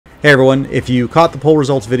Hey everyone, if you caught the poll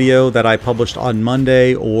results video that I published on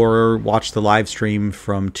Monday or watched the live stream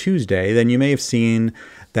from Tuesday, then you may have seen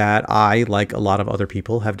that I, like a lot of other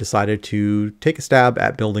people, have decided to take a stab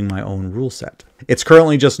at building my own rule set. It's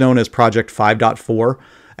currently just known as Project 5.4,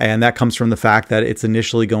 and that comes from the fact that it's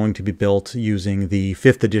initially going to be built using the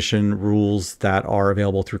 5th edition rules that are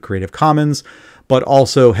available through Creative Commons, but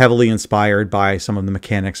also heavily inspired by some of the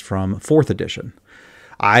mechanics from 4th edition.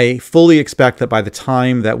 I fully expect that by the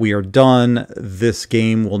time that we are done, this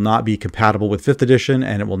game will not be compatible with 5th edition,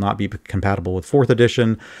 and it will not be compatible with 4th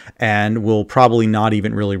edition, and will probably not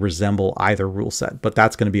even really resemble either rule set, but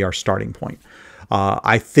that's going to be our starting point.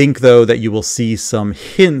 I think, though, that you will see some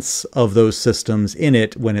hints of those systems in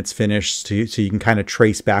it when it's finished, so you can kind of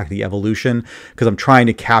trace back the evolution, because I'm trying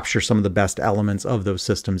to capture some of the best elements of those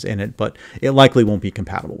systems in it, but it likely won't be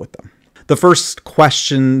compatible with them. The first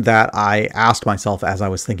question that I asked myself as I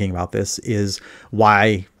was thinking about this is,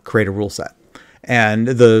 why create a rule set? And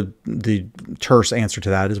the terse answer to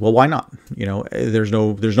that is, well, why not? You know, there's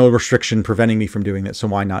no restriction preventing me from doing this, so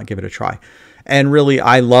why not give it a try? And really,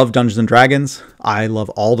 I love Dungeons and Dragons. I love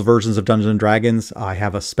all the versions of Dungeons and Dragons. I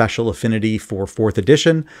have a special affinity for 4th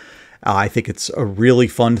edition. I think it's a really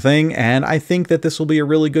fun thing, and I think that this will be a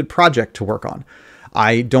really good project to work on.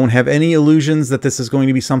 I don't have any illusions that this is going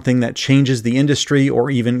to be something that changes the industry or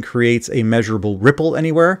even creates a measurable ripple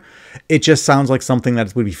anywhere. It just sounds like something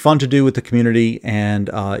that would be fun to do with the community, and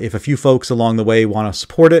if a few folks along the way want to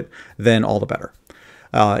support it, then all the better.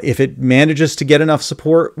 If it manages to get enough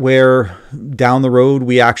support where down the road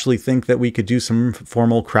we actually think that we could do some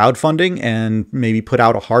formal crowdfunding and maybe put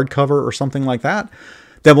out a hardcover or something like that,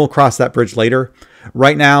 then we'll cross that bridge later.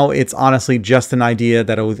 Right now, it's honestly just an idea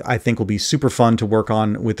that I think will be super fun to work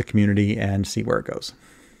on with the community and see where it goes.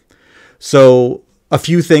 So a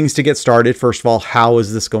few things to get started. First of all, how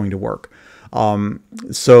is this going to work?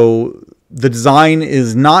 So the design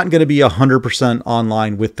is not going to be 100%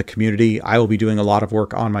 online with the community. I will be doing a lot of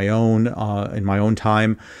work on my own in my own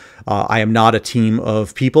time. I am not a team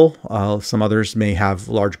of people. Some others may have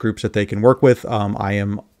large groups that they can work with. I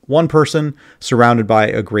am one person surrounded by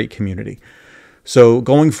a great community. So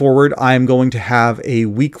going forward, I'm going to have a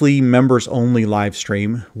weekly members only live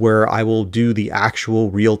stream where I will do the actual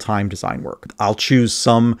real-time design work. I'll choose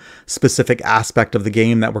some specific aspect of the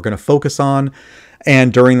game that we're going to focus on.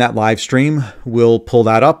 And during that live stream, we'll pull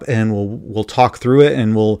that up and we'll talk through it,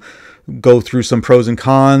 and we'll go through some pros and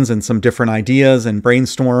cons and some different ideas and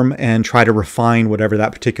brainstorm and try to refine whatever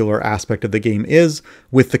that particular aspect of the game is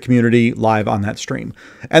with the community live on that stream.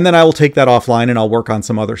 And then I will take that offline and I'll work on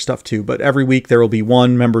some other stuff too. But every week there will be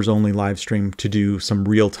one members only live stream to do some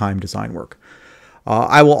real-time design work.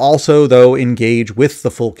 I will also, though, engage with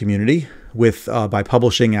the full community by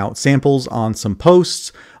publishing out samples on some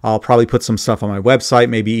posts. I'll probably put some stuff on my website,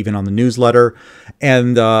 maybe even on the newsletter.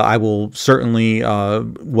 And I will certainly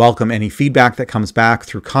welcome any feedback that comes back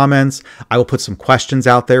through comments. I will put some questions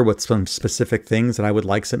out there with some specific things that I would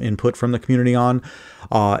like some input from the community on.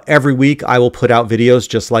 Every week I will put out videos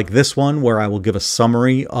just like this one, where I will give a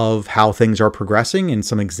summary of how things are progressing and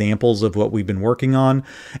some examples of what we've been working on,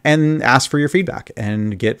 and ask for your feedback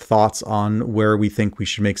and get thoughts on where we think we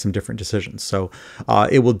should make some different decisions. So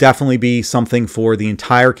it will definitely be something for the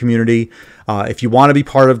entire community. If you want to be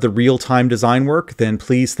part of the real-time design work, then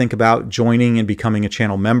please think about joining and becoming a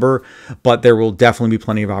channel member. But there will definitely be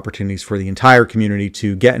plenty of opportunities for the entire community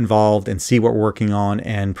to get involved and see what we're working on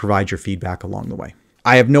and provide your feedback along the way.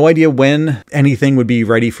 I have no idea when anything would be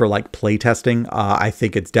ready for like play testing. I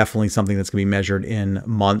think it's definitely something that's going to be measured in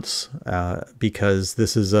months, because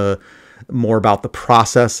this is more about the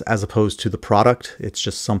process as opposed to the product. It's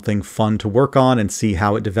just something fun to work on and see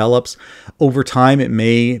how it develops. Over time, it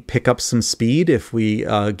may pick up some speed if we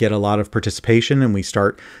get a lot of participation and we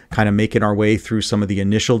start kind of making our way through some of the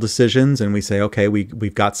initial decisions and we say, okay,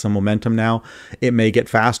 we've got some momentum now. It may get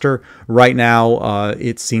faster. Right now,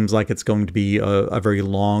 it seems like it's going to be a very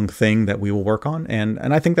long thing that we will work on. And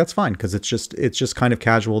I think that's fine, because it's just kind of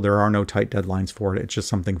casual. There are no tight deadlines for it. It's just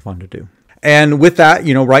something fun to do. And with that,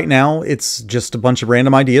 you know, right now it's just a bunch of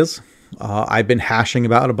random ideas. I've been hashing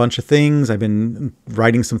about a bunch of things. I've been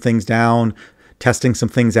writing some things down, testing some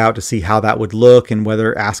things out to see how that would look and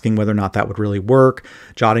asking whether or not that would really work,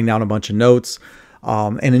 jotting down a bunch of notes.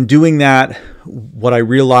 And in doing that, what I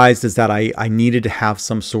realized is that I needed to have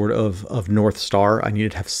some sort of North Star. I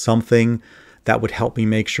needed to have something that would help me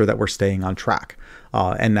make sure that we're staying on track.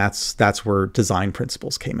 And that's where design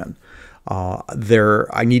principles came in.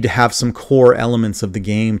 I need to have some core elements of the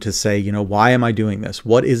game to say, you know, why am I doing this?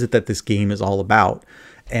 What is it that this game is all about?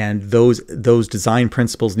 And those design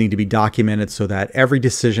principles need to be documented so that every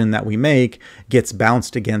decision that we make gets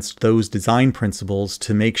bounced against those design principles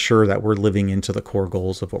to make sure that we're living into the core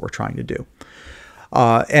goals of what we're trying to do.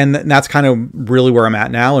 And that's kind of really where I'm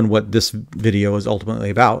at now, and what this video is ultimately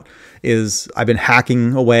about is I've been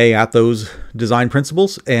hacking away at those design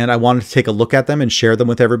principles, and I wanted to take a look at them and share them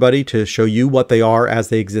with everybody to show you what they are as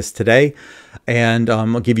they exist today. And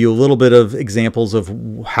I'll give you a little bit of examples of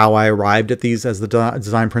how I arrived at these as the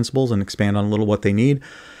design principles and expand on a little what they need.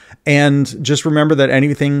 And just remember that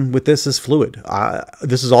anything with this is fluid.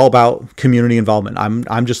 This is all about community involvement.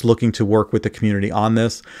 I'm just looking to work with the community on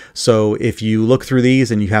this. So if you look through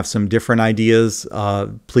these and you have some different ideas,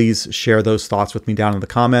 please share those thoughts with me down in the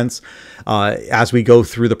comments. As we go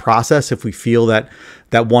through the process, if we feel that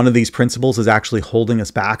one of these principles is actually holding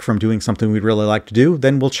us back from doing something we'd really like to do,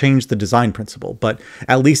 then we'll change the design principle. But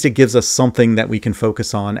at least it gives us something that we can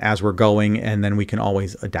focus on as we're going, and then we can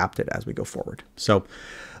always adapt it as we go forward. So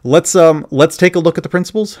let's take a look at the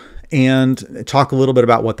principles and talk a little bit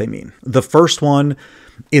about what they mean. The first one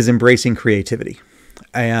is embracing creativity.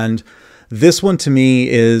 And this one to me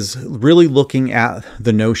is really looking at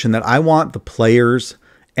the notion that I want the players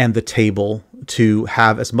and the table to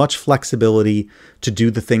have as much flexibility to do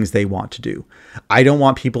the things they want to do. I don't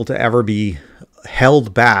want people to ever be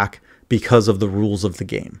held back because of the rules of the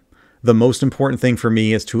game. The most important thing for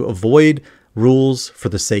me is to avoid rules for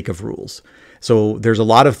the sake of rules. So there's a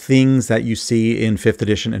lot of things that you see in 5th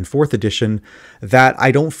edition and 4th edition that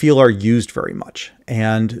I don't feel are used very much.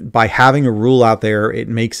 And by having a rule out there, it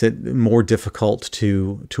makes it more difficult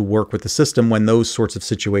to work with the system when those sorts of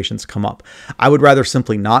situations come up. I would rather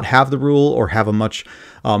simply not have the rule or have a much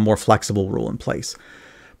more flexible rule in place.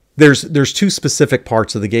 There's two specific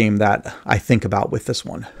parts of the game that I think about with this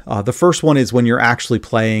one. The first one is when you're actually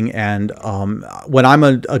playing, and when I'm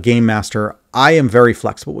a game master, I am very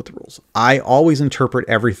flexible with the rules. I always interpret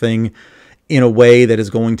everything in a way that is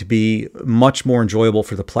going to be much more enjoyable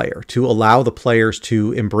for the player, to allow the players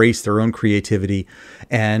to embrace their own creativity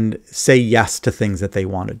and say yes to things that they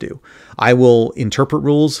want to do. I will interpret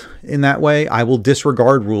rules in that way. I will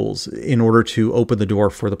disregard rules in order to open the door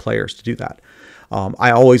for the players to do that.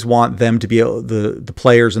 I always want them to be able, the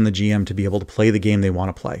players and the GM to be able to play the game they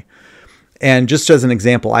want to play. And just as an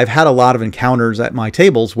example, I've had a lot of encounters at my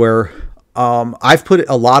tables where I've put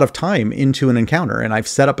a lot of time into an encounter, and I've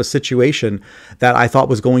set up a situation that I thought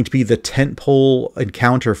was going to be the tentpole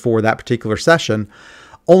encounter for that particular session,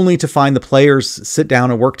 only to find the players sit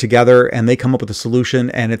down and work together, and they come up with a solution,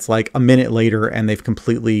 and it's like a minute later and they've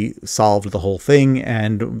completely solved the whole thing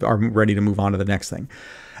and are ready to move on to the next thing.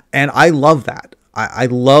 And I love that. I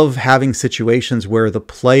love having situations where the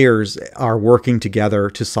players are working together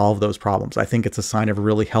to solve those problems. I think it's a sign of a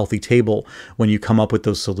really healthy table when you come up with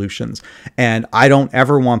those solutions. And I don't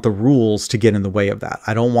ever want the rules to get in the way of that.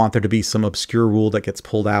 I don't want there to be some obscure rule that gets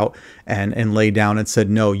pulled out and laid down and said,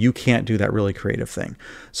 no, you can't do that really creative thing.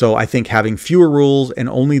 So I think having fewer rules and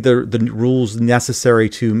only the rules necessary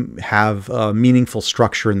to have a meaningful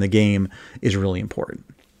structure in the game is really important.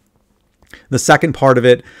 The second part of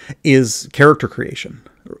it is character creation.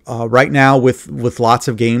 Right now, with lots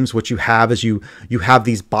of games, what you have is you have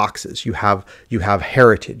these boxes. You have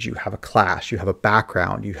heritage, you have a class, you have a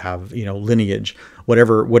background, you have lineage,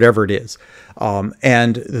 whatever it is.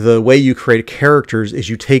 And the way you create characters is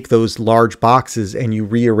you take those large boxes and you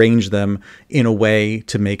rearrange them in a way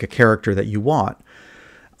to make a character that you want.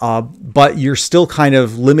 But you're still kind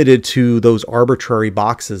of limited to those arbitrary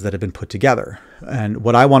boxes that have been put together. And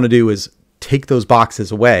what I want to do is take those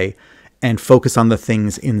boxes away and focus on the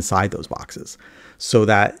things inside those boxes so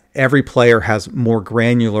that every player has more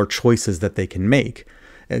granular choices that they can make,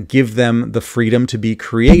 and give them the freedom to be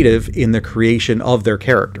creative in the creation of their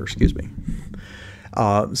character,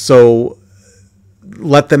 So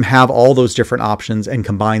let them have all those different options and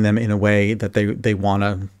combine them in a way that they want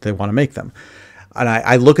to make them. And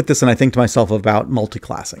I look at this and I think to myself about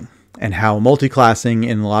multiclassing, and how multiclassing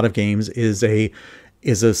in a lot of games is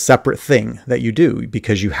a separate thing that you do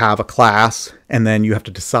because you have a class and then you have to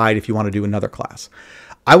decide if you want to do another class.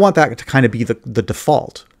 I want that to kind of be the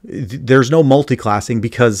default. There's no multiclassing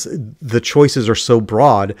because the choices are so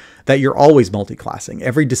broad that you're always multiclassing.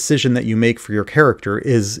 Every decision that you make for your character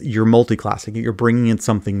is you're multiclassing. You're bringing in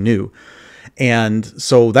something new. And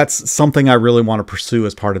so that's something I really want to pursue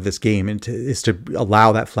as part of this game, and is to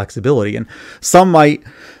allow that flexibility. And some might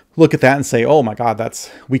look at that and say, oh my God,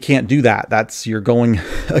 we can't do that. You're going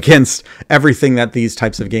against everything that these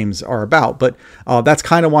types of games are about. But that's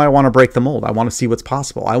kind of why I want to break the mold. I want to see what's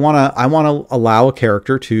possible. I want to allow a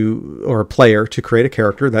character or a player to create a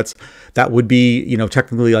character that would be,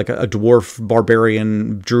 technically like a dwarf,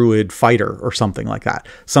 barbarian, druid fighter or something like that.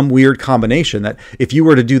 Some weird combination that if you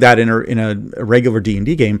were to do that in a regular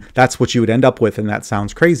D&D game, that's what you would end up with. And that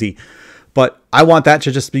sounds crazy. But I want that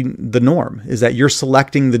to just be the norm, is that you're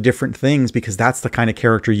selecting the different things because that's the kind of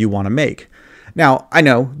character you want to make. Now, I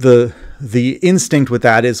know the instinct with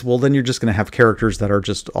that is, well, then you're just going to have characters that are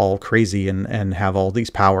just all crazy and have all these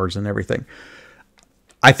powers and everything.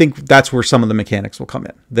 I think that's where some of the mechanics will come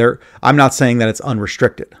in. I'm not saying that it's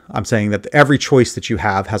unrestricted. I'm saying that every choice that you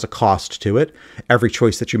have has a cost to it. Every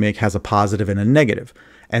choice that you make has a positive and a negative.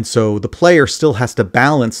 And so the player still has to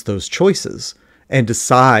balance those choices and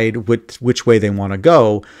decide which way they want to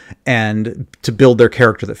go and to build their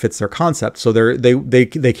character that fits their concept. So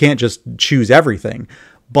they can't just choose everything,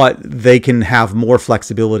 but they can have more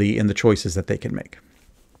flexibility in the choices that they can make.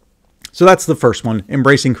 So that's the first one,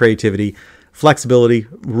 embracing creativity, flexibility,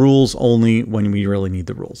 rules only when we really need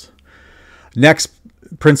the rules. Next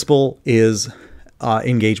principle is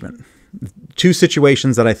engagement. Two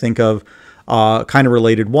situations that I think of kind of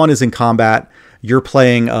related. One is in combat. You're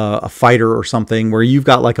playing a fighter or something where you've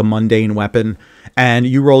got like a mundane weapon and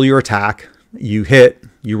you roll your attack, you hit,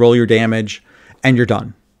 you roll your damage, and you're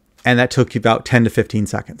done. And that took you about 10 to 15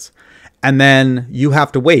 seconds. And then you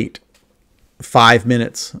have to wait 5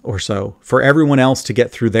 minutes or so for everyone else to get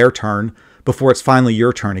through their turn before it's finally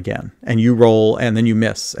your turn again. And you roll and then you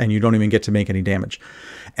miss and you don't even get to make any damage.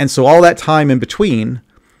 And so all that time in between,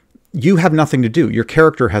 you have nothing to do. Your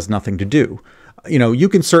character has nothing to do. You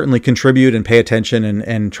can certainly contribute and pay attention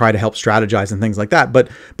and try to help strategize and things like that. But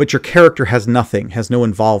your character has no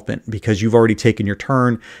involvement because you've already taken your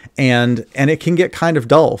turn, and it can get kind of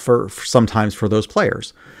dull for sometimes for those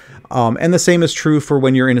players. And the same is true for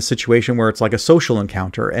when you're in a situation where it's like a social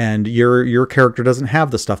encounter and your character doesn't have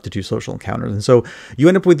the stuff to do social encounters. And so you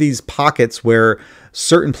end up with these pockets where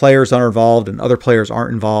certain players are involved and other players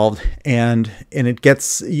aren't involved. And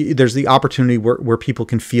there's the opportunity where people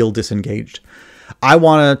can feel disengaged. I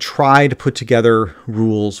want to try to put together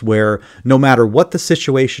rules where no matter what the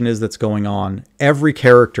situation is that's going on, every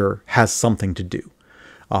character has something to do.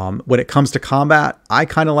 When it comes to combat, I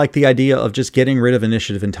kind of like the idea of just getting rid of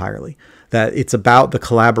initiative entirely. That it's about the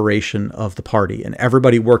collaboration of the party and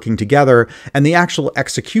everybody working together, and the actual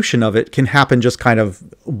execution of it can happen just kind of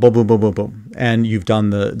boom, boom, boom, boom, boom, and you've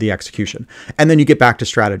done the execution. And then you get back to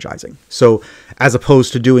strategizing. So as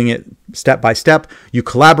opposed to doing it step by step, you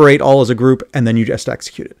collaborate all as a group and then you just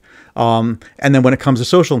execute it. And then when it comes to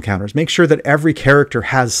social encounters, make sure that every character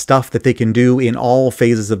has stuff that they can do in all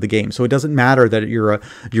phases of the game. So it doesn't matter that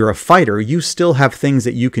you're a fighter, you still have things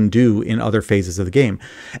that you can do in other phases of the game.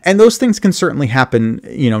 And those things can certainly happen,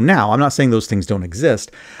 now. I'm not saying those things don't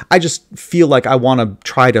exist. I just feel like I want to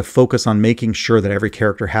try to focus on making sure that every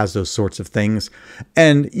character has those sorts of things.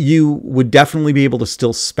 And you would definitely be able to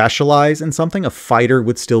still specialize in something. A fighter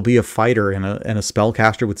would still be a fighter and a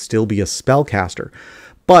spellcaster would still be a spellcaster.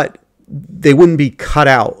 But they wouldn't be cut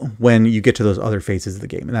out when you get to those other phases of the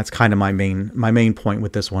game. And that's kind of my main point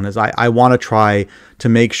with this one is I want to try to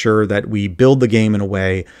make sure that we build the game in a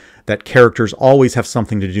way that characters always have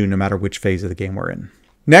something to do no matter which phase of the game we're in.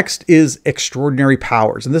 Next is extraordinary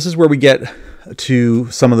powers. And this is where we get to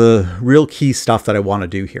some of the real key stuff that I want to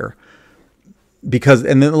do here.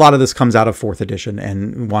 And then a lot of this comes out of 4th edition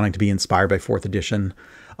and wanting to be inspired by 4th edition.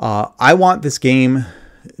 I want this game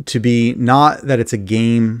to be not that it's a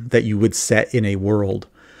game that you would set in a world.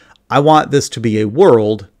 I want this to be a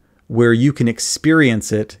world where you can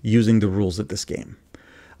experience it using the rules of this game.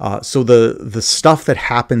 So the stuff that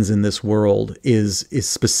happens in this world is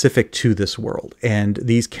specific to this world, and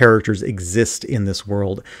these characters exist in this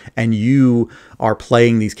world, and you are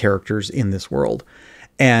playing these characters in this world,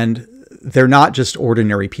 and they're not just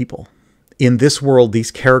ordinary people. In this world,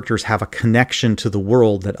 these characters have a connection to the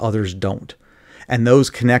world that others don't. And those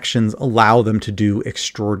connections allow them to do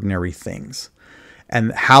extraordinary things.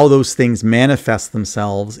 And how those things manifest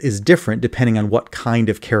themselves is different depending on what kind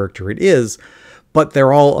of character it is, but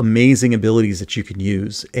they're all amazing abilities that you can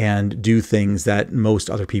use and do things that most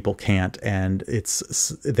other people can't. And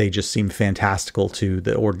they just seem fantastical to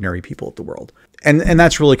the ordinary people of the world. And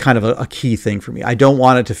that's really kind of a key thing for me. I don't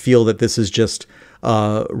want it to feel that this is just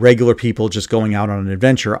regular people just going out on an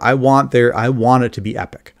adventure. I want it to be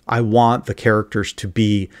epic. I want the characters to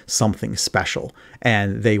be something special,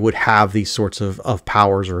 and they would have these sorts of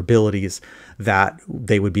powers or abilities that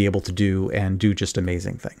they would be able to do and do just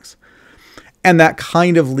amazing things. And that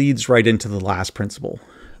kind of leads right into the last principle,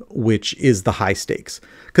 which is the high stakes.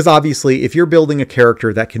 Because obviously, if you're building a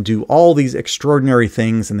character that can do all these extraordinary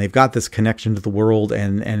things and they've got this connection to the world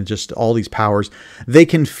and just all these powers, they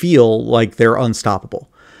can feel like they're unstoppable.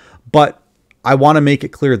 But I want to make it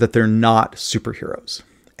clear that they're not superheroes.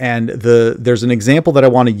 And there's an example that I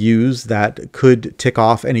want to use that could tick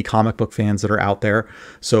off any comic book fans that are out there.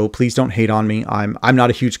 So please don't hate on me. I'm not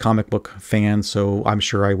a huge comic book fan, so I'm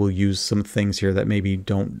sure I will use some things here that maybe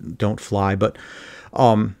don't fly. But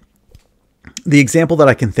the example that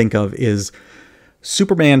I can think of is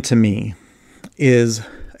Superman. To me, is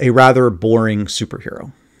a rather boring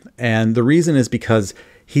superhero. And the reason is because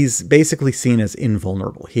he's basically seen as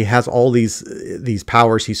invulnerable. He has all these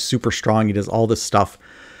powers. He's super strong. He does all this stuff.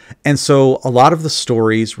 And so a lot of the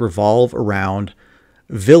stories revolve around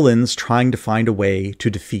villains trying to find a way to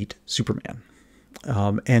defeat Superman.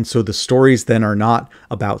 And so the stories then are not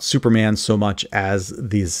about Superman so much as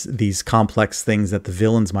these complex things that the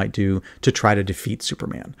villains might do to try to defeat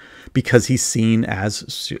Superman, because he's seen as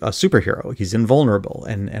a superhero. He's invulnerable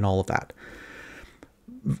and all of that.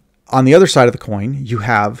 On the other side of the coin, you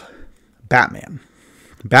have Batman.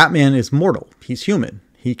 Batman is mortal. He's human.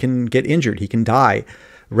 He can get injured. He can die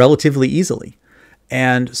relatively easily.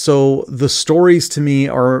 And so the stories to me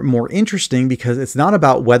are more interesting because it's not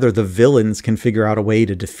about whether the villains can figure out a way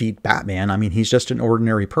to defeat Batman. I mean, he's just an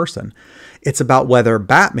ordinary person. It's about whether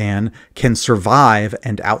Batman can survive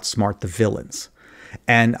and outsmart the villains.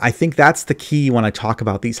 And I think that's the key when I talk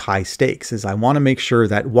about these high stakes, is I want to make sure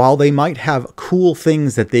that while they might have cool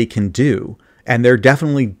things that they can do, and they're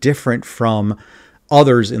definitely different from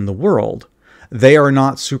others in the world, they are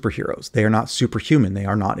not superheroes. They are not superhuman. They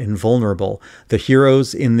are not invulnerable. The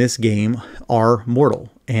heroes in this game are mortal,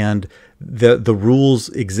 and the rules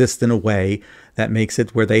exist in a way that makes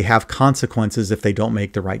it where they have consequences if they don't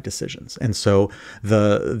make the right decisions. And so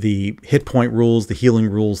the hit point rules, the healing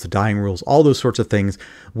rules, the dying rules, all those sorts of things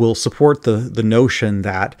will support the notion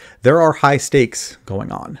that there are high stakes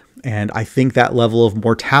going on. And I think that level of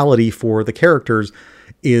mortality for the characters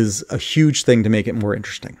is a huge thing to make it more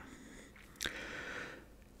interesting.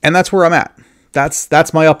 And that's where I'm at.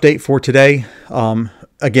 That's my update for today.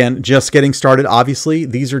 Again, just getting started. Obviously,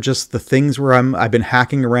 these are just the things where I've been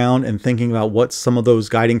hacking around and thinking about what's some of those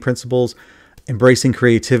guiding principles: embracing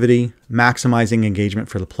creativity, maximizing engagement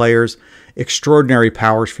for the players, extraordinary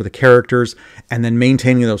powers for the characters, and then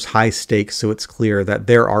maintaining those high stakes so it's clear that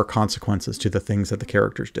there are consequences to the things that the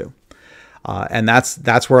characters do. And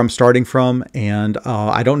that's where I'm starting from. And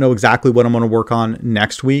I don't know exactly what I'm going to work on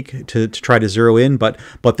next week to try to zero in, but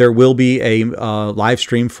there will be a live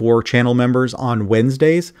stream for channel members on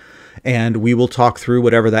Wednesdays. And we will talk through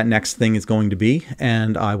whatever that next thing is going to be,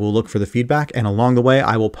 and I will look for the feedback. And along the way,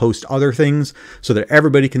 I will post other things so that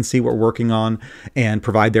everybody can see what we're working on and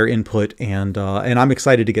provide their input. And I'm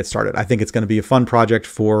excited to get started. I think it's going to be a fun project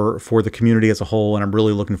for the community as a whole, and I'm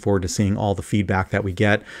really looking forward to seeing all the feedback that we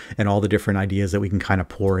get and all the different ideas that we can kind of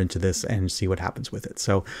pour into this and see what happens with it.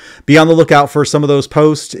 So be on the lookout for some of those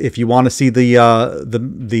posts. If you want to see the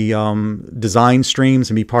design streams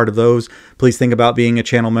and be part of those, please think about being a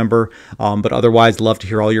channel member. But otherwise, love to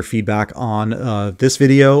hear all your feedback on this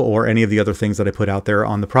video or any of the other things that I put out there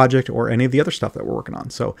on the project or any of the other stuff that we're working on.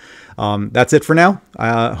 So that's it for now.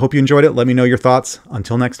 I hope you enjoyed it. Let me know your thoughts.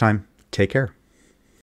 Until next time, take care.